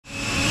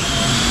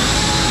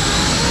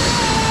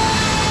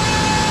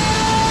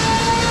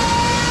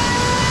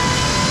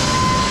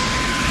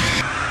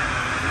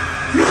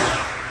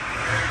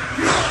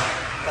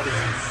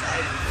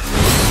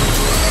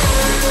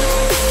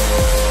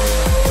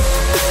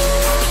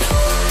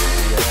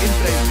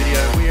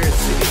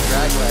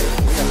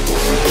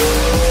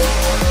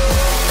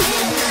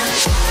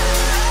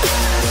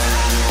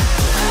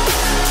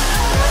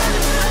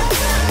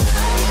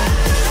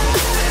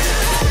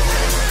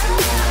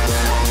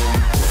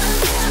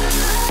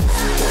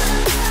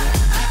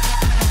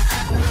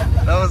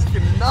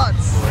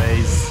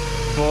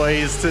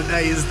boys,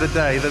 today is the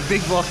day. The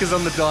big block is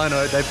on the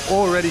dyno. They've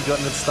already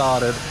gotten it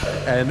started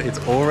and it's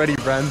already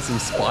ran some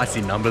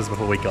spicy numbers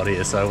before we got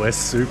here, so we're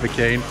super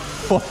keen.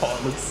 Oh,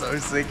 it looks so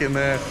sick in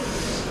there.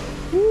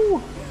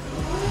 Woo.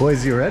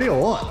 Boys, you ready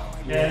or what?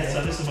 Yeah,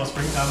 so this is my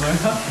springtime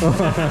motor.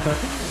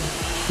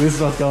 This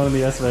is what's going in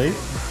the SV.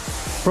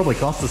 Probably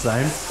cost the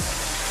same.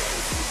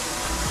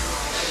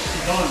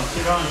 Keep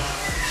going.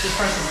 Just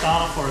press the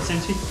starter for it,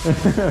 Cincy.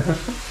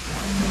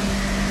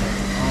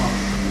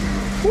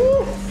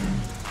 Woo.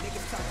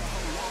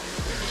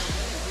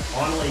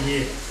 Finally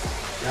here.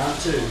 Round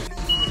 2.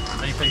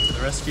 VP to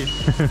the rescue.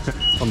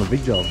 On the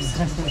big jobs.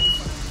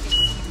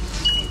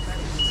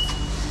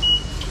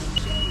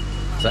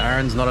 So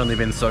Aaron's not only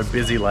been so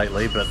busy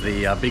lately, but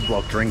the big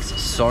block drinks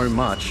so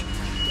much.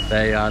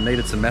 They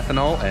needed some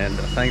methanol, and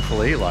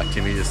thankfully, like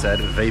Timmy just said,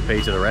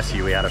 VP to the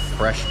rescue. We had a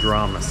fresh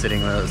drum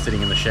sitting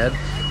in the shed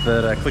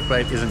that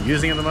Clickbait isn't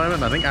using at the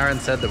moment. I think Aaron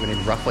said that we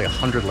need roughly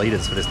 100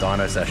 litres for this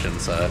dyno session,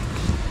 so a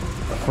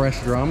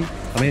fresh drum.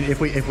 I mean, if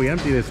we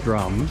empty this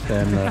drum,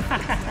 then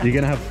you're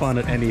gonna have fun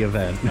at any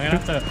event. I'm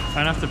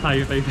gonna have to pay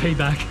your VP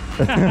back.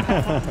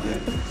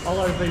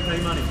 I'll owe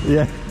VP money.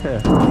 Yeah.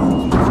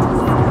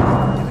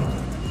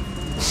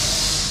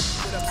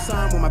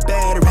 With my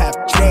battery half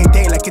every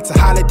day like it's a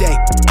holiday.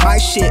 My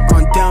shit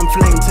on dumb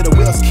flame to the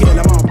wheels kill.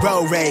 I'm on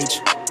road rage.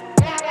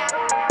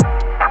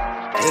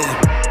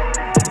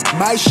 Yeah.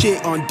 My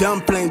shit on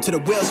dumb flame to the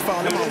wheels fall.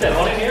 I'm on. Is that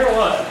on here or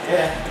what?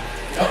 Yeah.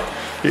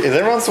 Is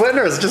everyone sweating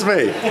or is it just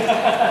me?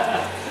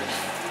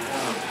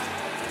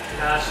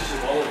 Nah, she's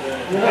just wallet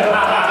burning.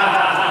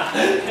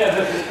 Yeah,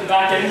 the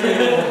back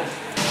end.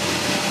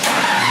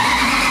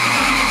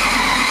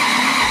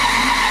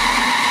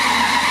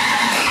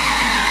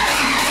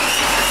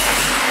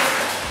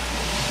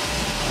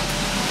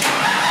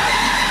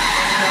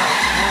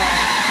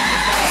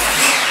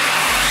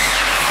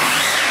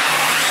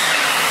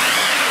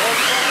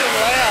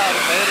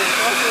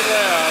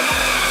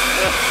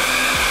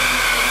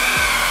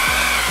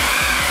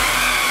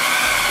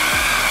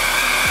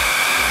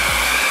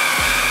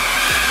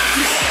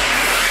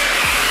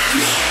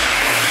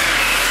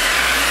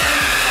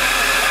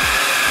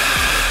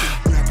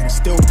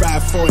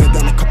 Forward,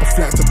 done a couple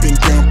flats, I've been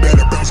down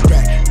better, bounce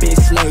back. Been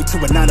slave to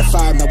a 9 to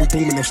 5, now we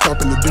booming, no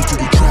stopping the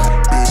digital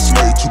trap. Been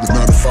slave to a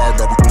 9 to 5,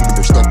 now we booming,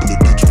 no stopping the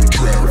digital trap.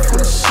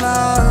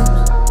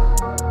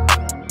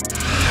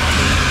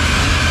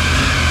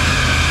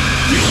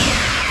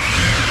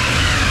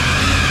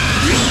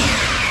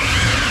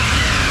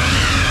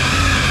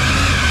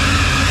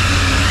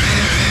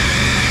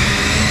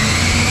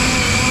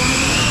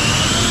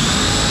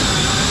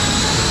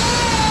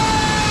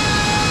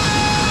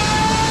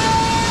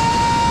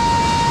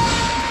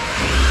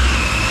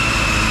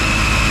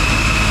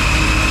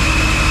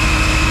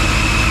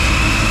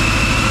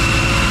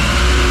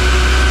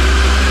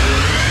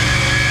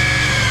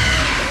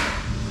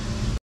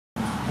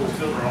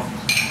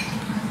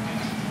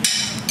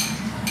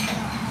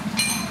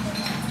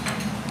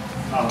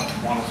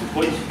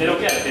 It'll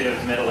get a bit of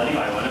metal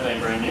anyway, won't it, being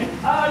brand new?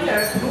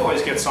 Yeah, we'll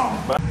always get some.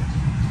 But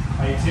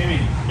hey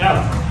Timmy,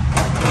 Yeah.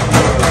 I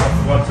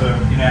forgot to,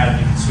 you know how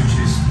you can switch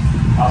this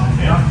up and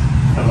down.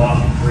 The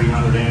light from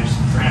 300 amps,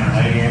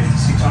 380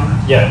 amps,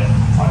 600. Yeah.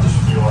 I just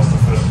realised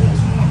the first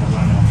ball's one was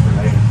only on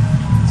 380.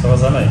 So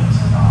what's that mean?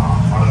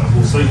 I don't know,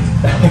 we'll see.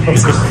 I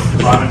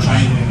haven't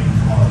changed anything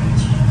from what it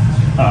is.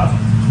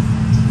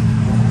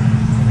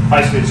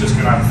 Basically, it's just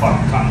going to have a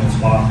fucking tunnel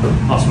spark.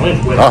 Oh,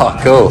 sweet. Oh,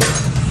 cool.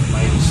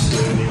 Maybe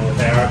 70 or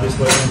power up this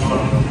level.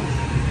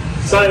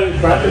 So,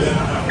 Brad,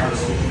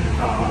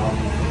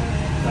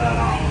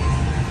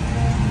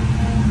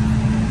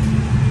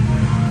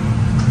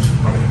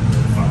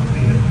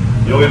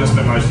 you're going to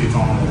spend most of your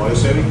time on the low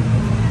setting.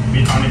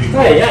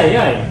 Hey.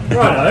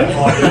 Righto.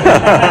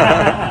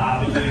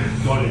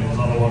 Got it, because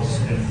otherwise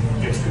it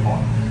gets too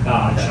hot.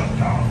 Okay. Shut the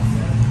car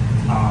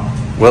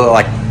off. Will it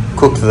like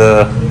cook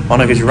the... Oh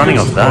no, because you're running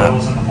off that.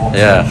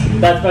 Yeah.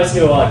 That's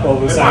basically like what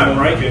we were It saying. won't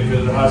break it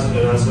because it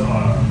has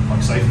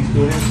like safeties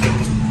built in, so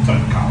just turn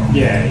the car off.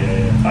 Yeah.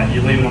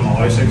 You leave it on the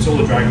low setting. So all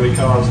the drag week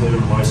cars leave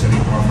it on the low setting,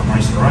 right from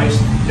race to race.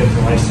 Get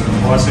the race to the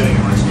high setting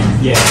and race to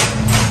Yeah.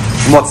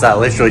 And what's that?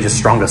 Literally just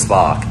stronger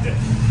spark. Yeah.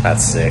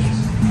 That's sick.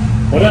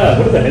 What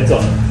are the heads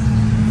on it?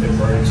 It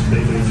breaks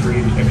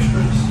BB3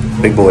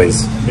 extras. Big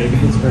boys. Big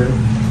heads for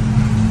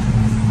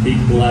big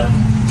black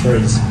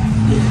trees.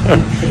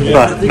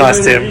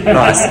 Nice, Tim.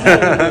 Nice.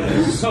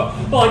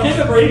 Well, I keep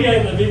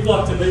abbreviating the big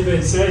block to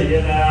BBC,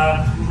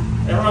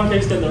 and everyone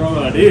keeps getting the wrong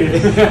idea.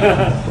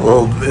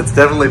 Well, it's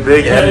definitely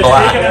big and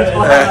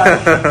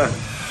black.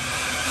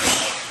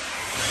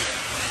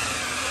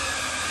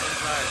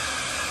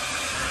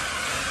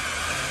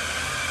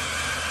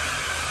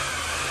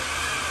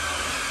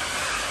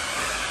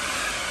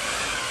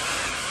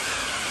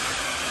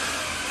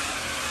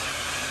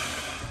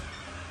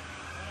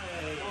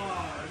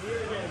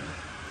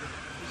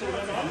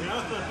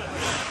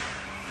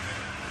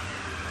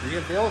 You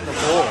can feel it in the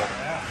floor.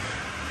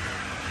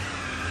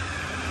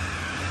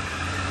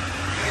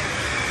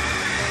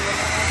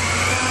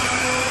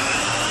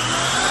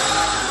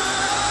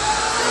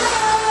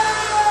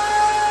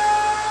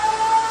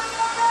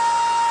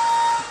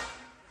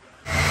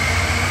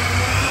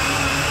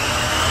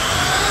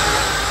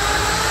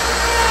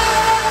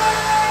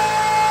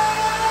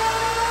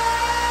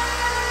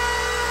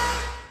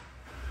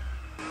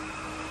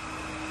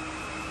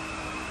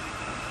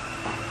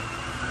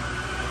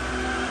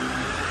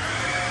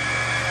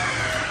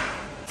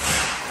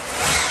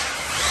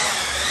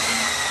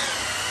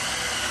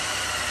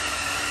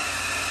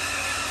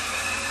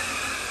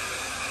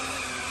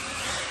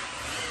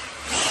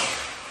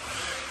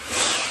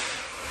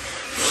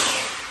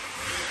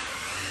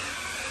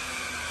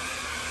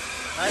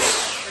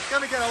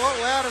 going to get a lot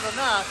louder than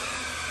that.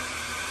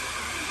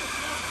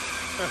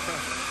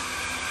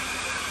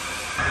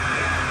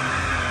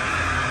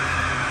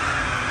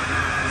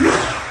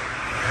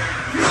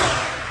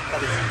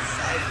 That is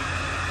insane.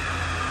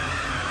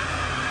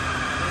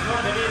 There's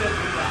not many that do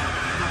that.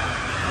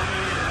 Not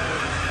many that do that.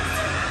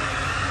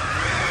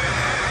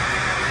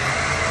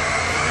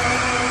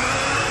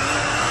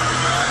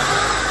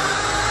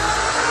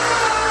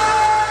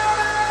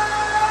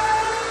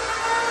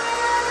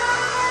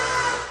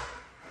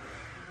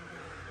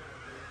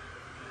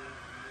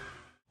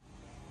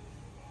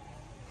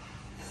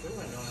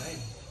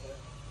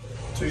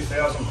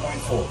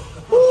 2,000.4.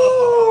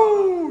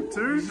 Woo!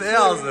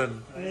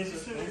 2,000.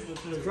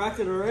 Cracked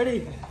it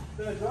already.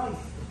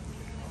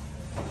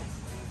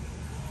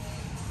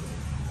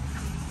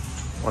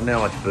 Wonder how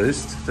much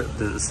boost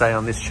does it say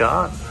on this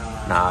chart?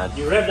 Nah.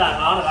 You revved that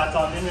harder that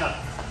time, didn't you?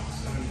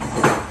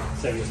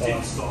 75.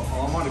 Didn't stop.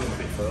 Oh, I might have gone a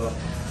bit further.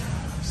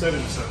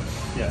 77.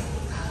 Yeah.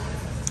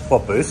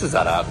 What boost is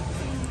that at?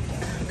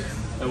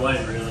 It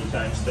won't really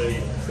change, 30.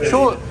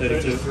 Sure.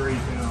 32. 33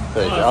 now.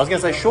 I was going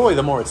to say, surely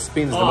the more it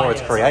spins, the more it's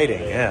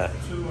creating. Yeah.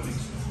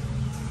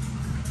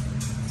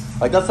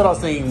 Like, that's what I was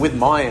thinking with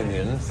my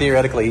engine.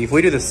 Theoretically, if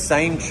we do the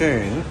same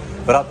tune,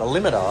 but up the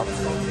limiter,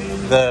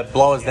 the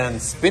blower's then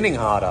spinning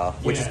harder,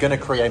 which is going to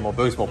create more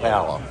boost, more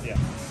power. Yeah.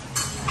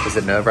 Is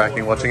it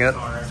nerve-wracking watching it?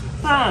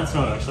 Nah, it's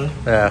not actually.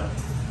 Yeah.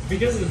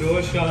 Because the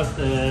door shaft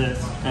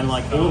and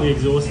like all the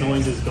exhaust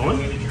noise is gone,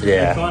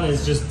 Yeah. it kind of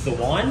is just the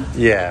whine.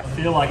 Yeah. I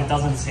feel like it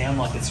doesn't sound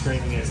like it's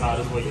screaming as hard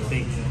as what you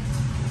think.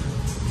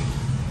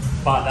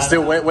 But that,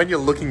 Still, when you're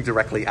looking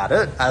directly at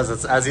it, as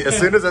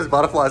soon as those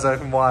butterflies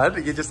open wide,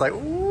 you're just like,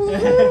 ooh. I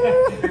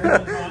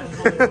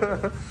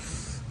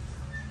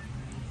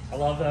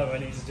love that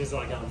when he's just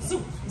like going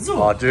zoom, zoom.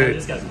 Oh, And dude, it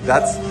just goes,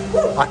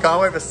 I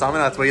can't wait for summer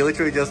nights where you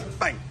literally just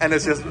bang, and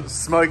it's just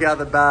smoke out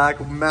the back,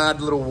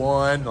 mad little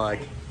whine, like,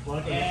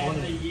 like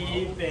and the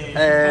year thing.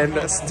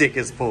 and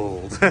stickers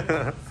pulled.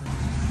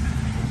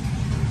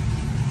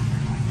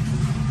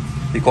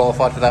 You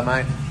qualified for that,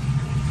 mate?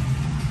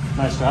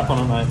 No strap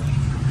on it, mate.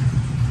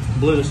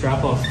 Blew the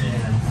strap off.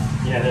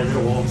 Yeah, they're a bit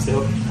warm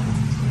still.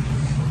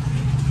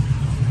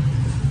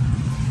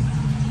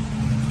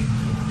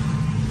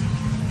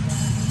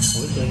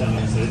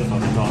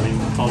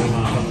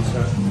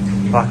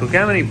 Like, look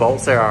how many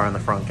bolts there are in the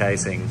front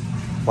casing.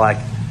 Like,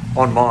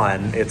 on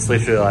mine, it's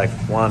literally like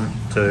 1,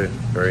 2,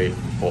 3,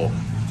 4.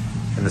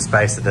 In the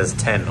space that there's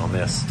 10 on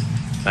this.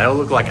 They all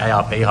look like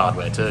ARP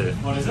hardware too.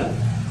 What is it?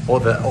 Or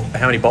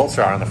how many bolts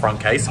there are in the front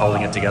case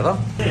holding it together.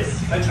 Yes.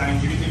 They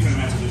change, you get different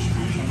amounts of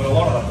distribution, but a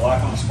lot of the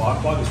black on the spark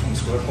plug is from the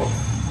square foot.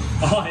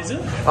 Oh, is it?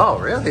 Oh,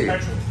 really?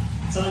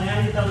 So then how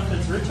do you tell if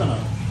it's rich or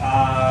not?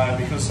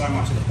 Because so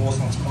much of the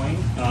porcelain's clean.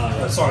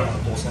 Yeah. Sorry, not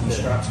the porcelain, the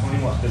strap's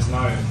clean. Like there's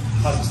no,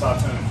 hasn't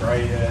started turning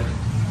grey yet.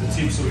 The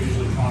tips will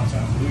usually kind of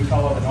turn blue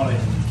colour, they're not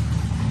even.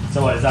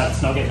 So what is that?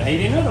 It's not getting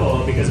heat in it,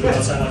 or because we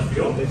got so much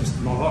fuel? They're just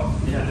not hot.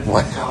 Yeah.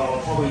 Wow. So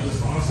I'll probably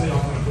just, honestly,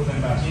 I'm going to put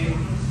them back in.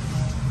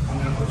 I'm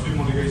going to put 2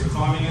 more degrees of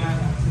timing in it.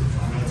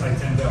 I'm going to take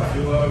 10 hour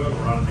fuel out of it,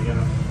 we'll run it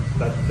together.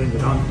 That thing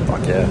you're done.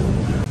 Fuck yeah.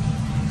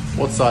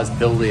 What size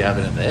build do you have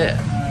in it there?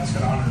 It's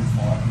got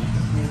 105 in it.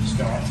 We'll just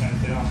go up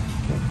 10 down.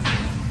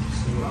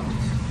 See what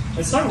happens.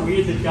 It's so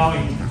weird that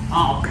going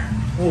up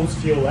pulls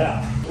fuel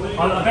out.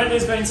 I bet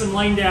there's been some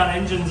leaned out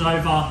engines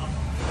over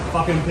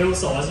fucking pill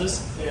sizes.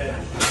 Yeah.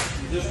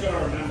 You just got to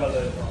remember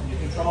that you're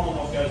controlling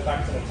what goes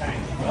back to the tank,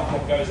 not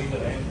what goes into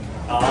the engine.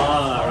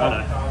 Ah,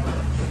 righto.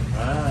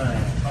 Ah.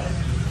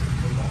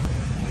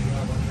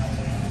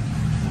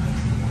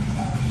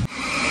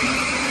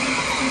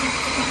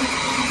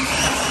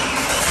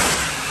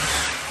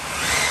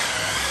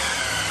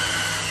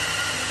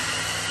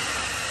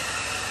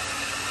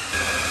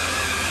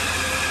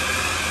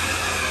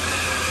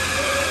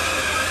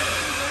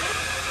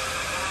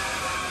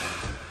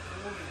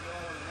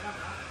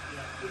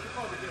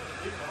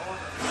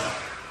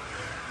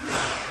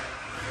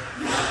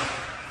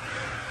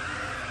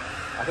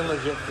 I can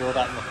legit feel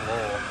that in the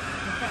floor.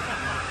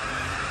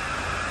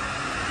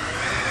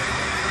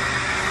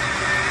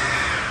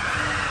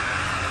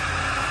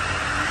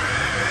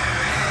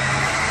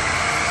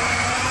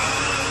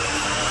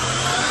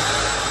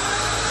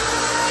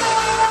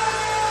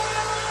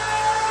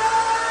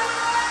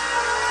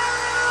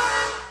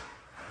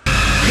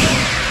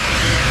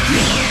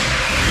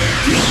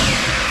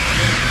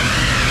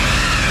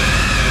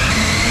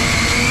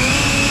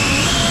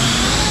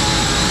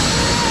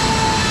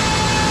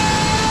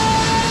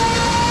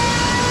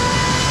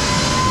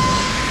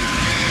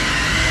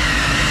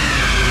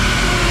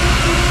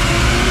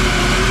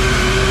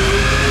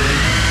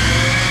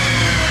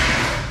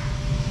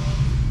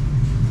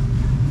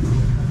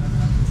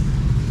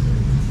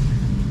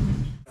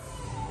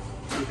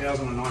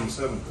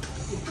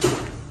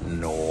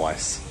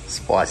 Nice.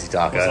 Spicy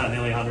taco. What's that,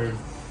 nearly 180?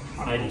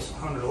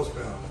 100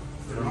 horsepower.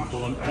 Pretty much. A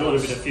little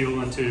bit of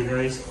fuel and 2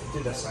 degrees.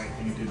 Did that same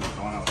thing you did with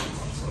Dyno. So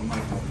it'll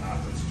make more than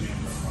that, but it's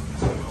jammed.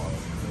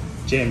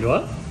 Jammed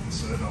what?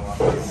 So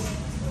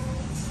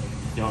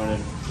You want me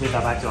to hit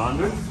that back to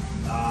 100?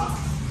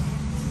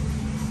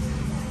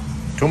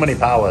 Too many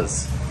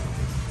powers.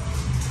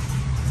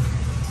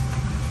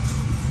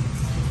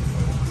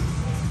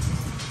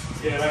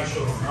 Yeah, make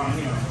sure I'm running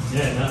anyway.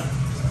 Yeah, no.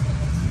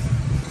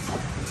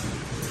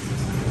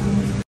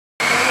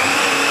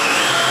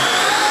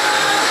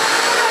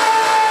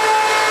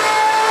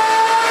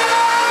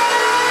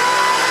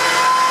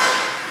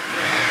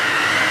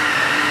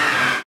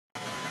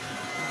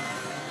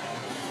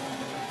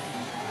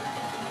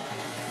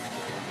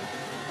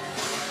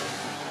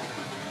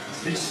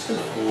 This is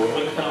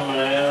water coming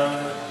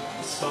out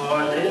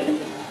side there.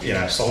 You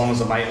know, so long as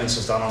the maintenance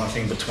is done on a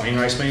thing between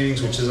race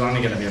meetings, which is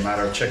only going to be a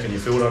matter of checking your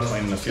filter,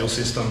 cleaning the fuel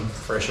system,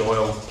 fresh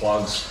oil,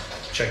 plugs,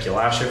 check your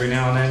lash every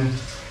now and then.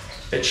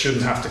 It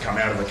shouldn't have to come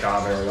out of the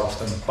car very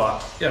often,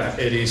 but you know,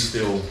 it is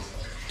still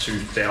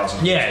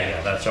 2,000.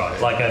 Yeah, that's right.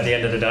 Like at the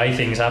end of the day,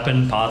 things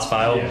happen, parts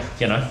fail,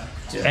 you know.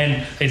 Yeah.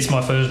 And it's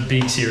my first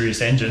big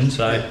serious engine,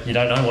 so you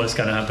don't know what's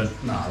going to happen.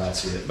 No,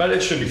 that's it. But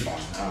it should be fine.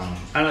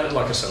 And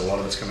like I said, a lot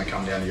of it's going to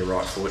come down to your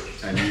right foot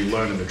and you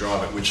learning to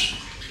drive it, which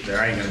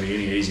there ain't going to be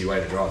any easy way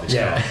to drive this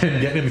car.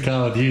 Getting in the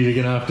car with you're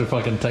going to have to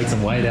fucking take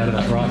some weight out of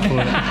that right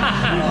foot.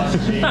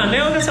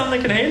 Now I've got something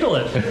that can handle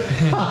it.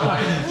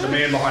 The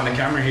man behind the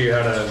camera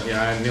here had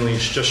a nearly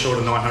just short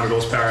of 900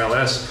 horsepower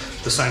LS.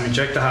 The same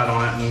injector had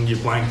on it, and you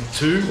blanked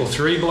 2 or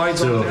 3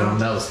 blades on it now.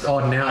 That was,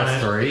 now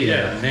it's 3.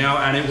 Yeah, now,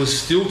 and it was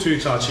still too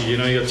touchy. You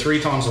know, you got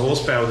 3 times the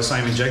horsepower with the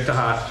same injector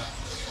hat.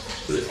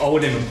 I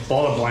wouldn't even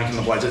bother blanking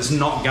the blades. It's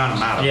not gonna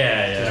matter.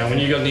 You know, when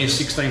you got near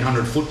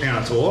 1,600 foot-pound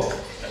of torque,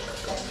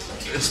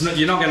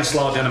 you're not going to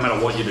slow it down no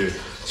matter what you do.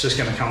 It's just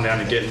going to come down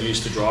to getting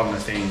used to driving the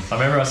thing. I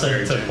remember I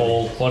said to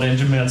Paul, what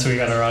engine mounts are we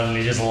going to run? And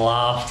he just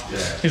laughed.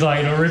 Yeah. He's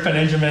like, it'll rip an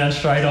engine mount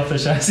straight off the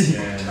chassis.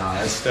 Yeah,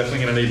 no, it's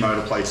definitely going to need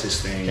motor plates,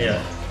 this thing.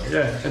 Yeah.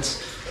 Yeah,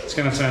 it's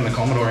going to turn the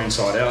Commodore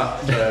inside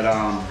out.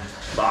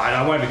 But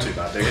it won't be too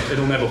bad.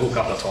 It'll never hook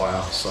up the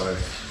tyre, so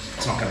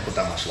it's not going to put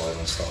that much load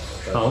on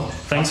stuff. But,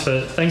 thanks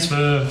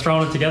for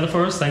throwing it together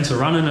for us. Thanks for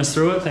running us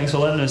through it. Thanks for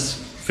letting us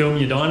film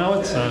your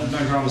dyno. No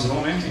dramas at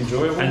all, man.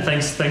 Enjoyable. And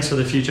thanks for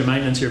the future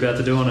maintenance you're about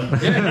to do on it. I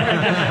didn't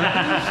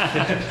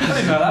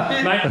know that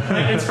bit.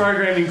 Maintenance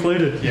program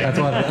included. Yeah.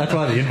 That's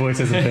why the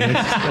invoice isn't finished.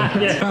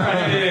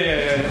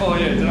 Yeah. Oh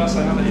yeah, did I say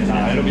that?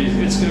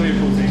 Yeah, it's going to be a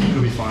cool thing.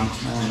 It'll be fun.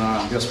 And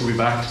I guess we'll be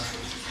back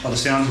by the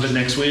sounds of it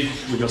next week.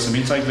 We've got some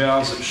intake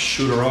valves that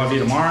should arrive here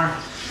tomorrow.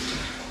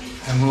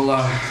 And we'll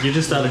you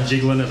just started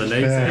jiggling at the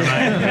knees there, mate.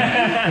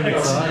 I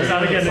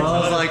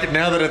was like,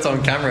 now that it's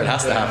on camera, it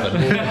has to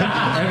happen.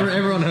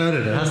 Everyone heard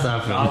it. It has to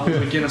happen.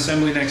 We'll begin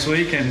assembly next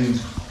week,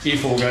 and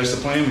if all goes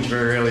to plan, which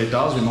very rarely it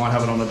does, we might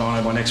have it on the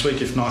dyno by next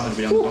week. If not, it'll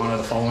be on the dyno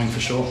the following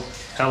for sure.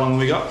 How long have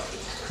we got?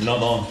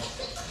 Not long.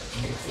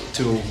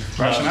 Till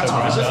ration that's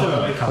right.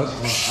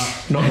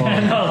 Not long.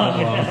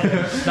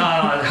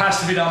 No, it has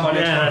to be done by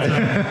next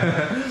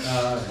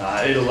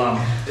week.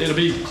 It'll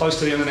be close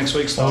to the end of next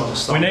week.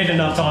 We need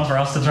enough time for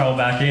us to throw it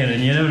back in,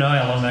 and you never know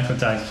how long that could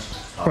take.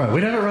 Bro,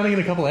 we'd have it running in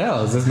a couple of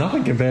hours. There's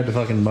nothing compared to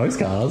fucking most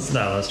cars.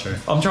 No, that's true.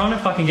 I'm trying to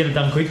fucking get it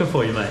done quicker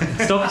for you, mate.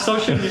 Stop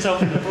shooting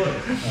yourself in the foot.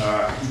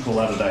 Alright, call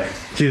that a day.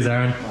 Cheers,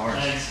 Aaron.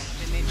 Thanks.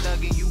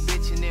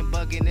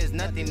 Bugging, there's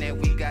nothing that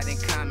we got in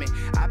common.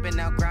 I've been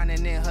out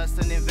grinding and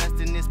hustling,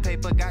 investing this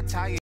paper, got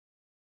tired.